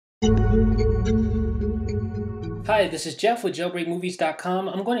Hi, this is Jeff with jailbreakmovies.com.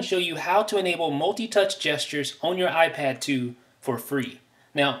 I'm going to show you how to enable multi-touch gestures on your iPad 2 for free.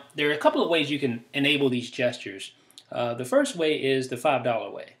 Now, there are a couple of ways you can enable these gestures. The first way is the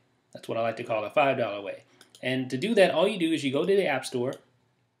 $5 way. That's what I like to call a $5 way. And to do that, all you do is you go to the App Store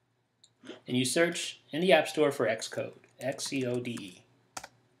and you search in the App Store for Xcode, X-C-O-D-E.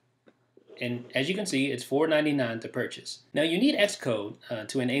 And as you can see, it's $4.99 to purchase. Now, you need Xcode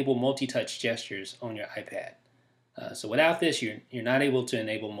to enable multi-touch gestures on your iPad. So without this, you're not able to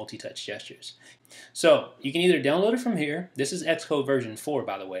enable multi-touch gestures. So you can either download it from here. This is Xcode version 4,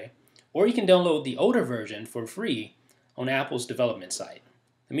 by the way. Or you can download the older version for free on Apple's development site.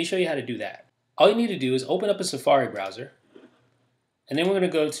 Let me show you how to do that. All you need to do is open up a Safari browser. And then we're going to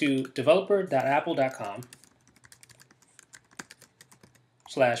go to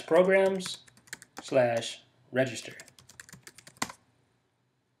developer.apple.com/programs/register.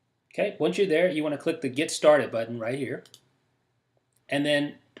 Okay, once you're there, you want to click the Get Started button right here. And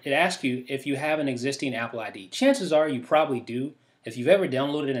then it asks you if you have an existing Apple ID. Chances are you probably do. If you've ever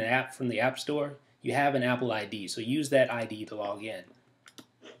downloaded an app from the App Store, you have an Apple ID. So use that ID to log in.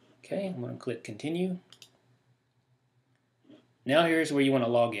 Okay, I'm going to click Continue. Now here's where you want to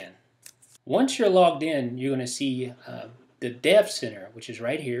log in. Once you're logged in, you're going to see the Dev Center, which is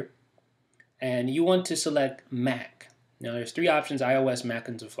right here. And you want to select Mac. Now there's three options: iOS, Mac,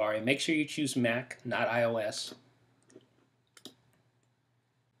 and Safari. Make sure you choose Mac, not iOS.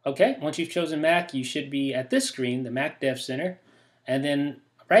 Okay, once you've chosen Mac, you should be at this screen, the Mac Dev Center. And then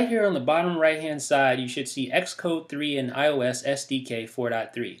right here on the bottom right-hand side, you should see Xcode 3 and iOS SDK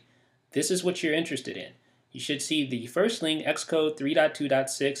 4.3. This is what you're interested in. You should see the first link, Xcode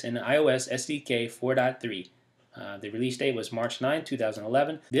 3.2.6 and iOS SDK 4.3. The release date was March 9,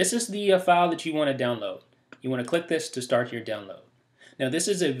 2011. This is the file that you want to download. You want to click this to start your download. Now this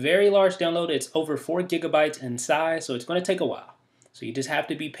is a very large download. It's over 4 gigabytes in size, so it's going to take a while. So you just have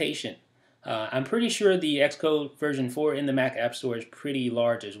to be patient. I'm pretty sure the Xcode version 4 in the Mac App Store is pretty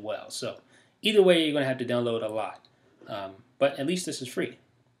large as well. So either way, you're going to have to download a lot. But at least this is free.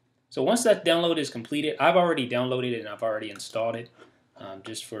 So once that download is completed, I've already downloaded it and I've already installed it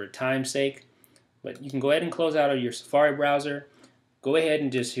just for time's sake. But you can go ahead and close out of your Safari browser. Go ahead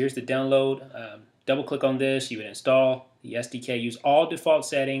and here's the download. Double click on this, you would install the SDK, use all default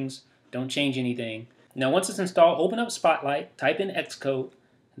settings, don't change anything. Now once it's installed, open up Spotlight, type in Xcode,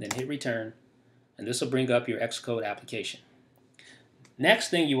 and then hit return, and this will bring up your Xcode application. Next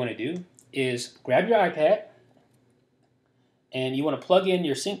thing you want to do is grab your iPad, and you want to plug in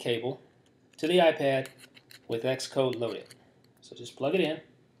your sync cable to the iPad with Xcode loaded. So just plug it in.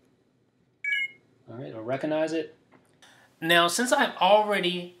 All right, it'll recognize it. Now, since I've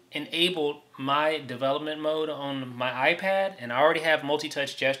already enabled my development mode on my iPad and I already have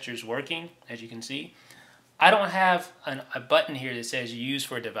multi-touch gestures working, as you can see, I don't have a button here that says use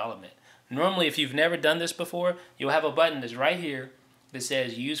for development. Normally, if you've never done this before, you'll have a button that's right here that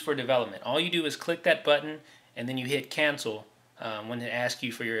says use for development. All you do is click that button and then you hit cancel when it asks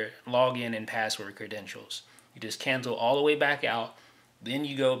you for your login and password credentials. You just cancel all the way back out. Then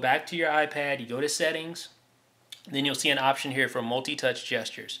you go back to your iPad, you go to settings. Then you'll see an option here for multi-touch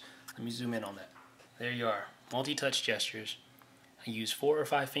gestures. Let me zoom in on that. There you are, multi-touch gestures. I use 4 or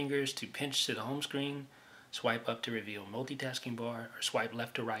 5 fingers to pinch to the home screen, swipe up to reveal multitasking bar, or swipe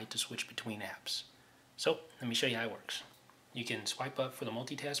left to right to switch between apps. So let me show you how it works. You can swipe up for the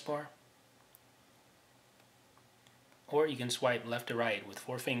multitask bar, or you can swipe left to right with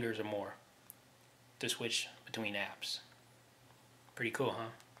 4 fingers or more to switch between apps. Pretty cool,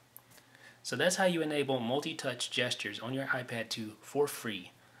 huh? So that's how you enable multi-touch gestures on your iPad 2 for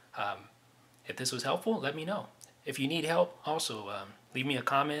free. If this was helpful, let me know. If you need help, also leave me a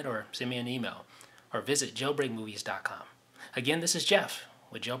comment or send me an email or visit jailbreakmovies.com. Again, this is Jeff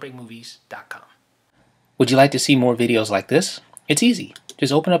with jailbreakmovies.com. Would you like to see more videos like this? It's easy.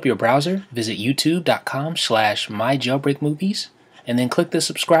 Just open up your browser, visit youtube.com/myjailbreakmovies, and then click the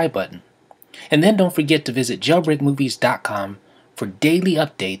subscribe button. And then don't forget to visit jailbreakmovies.com for daily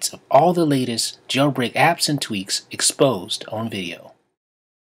updates of all the latest jailbreak apps and tweaks exposed on video.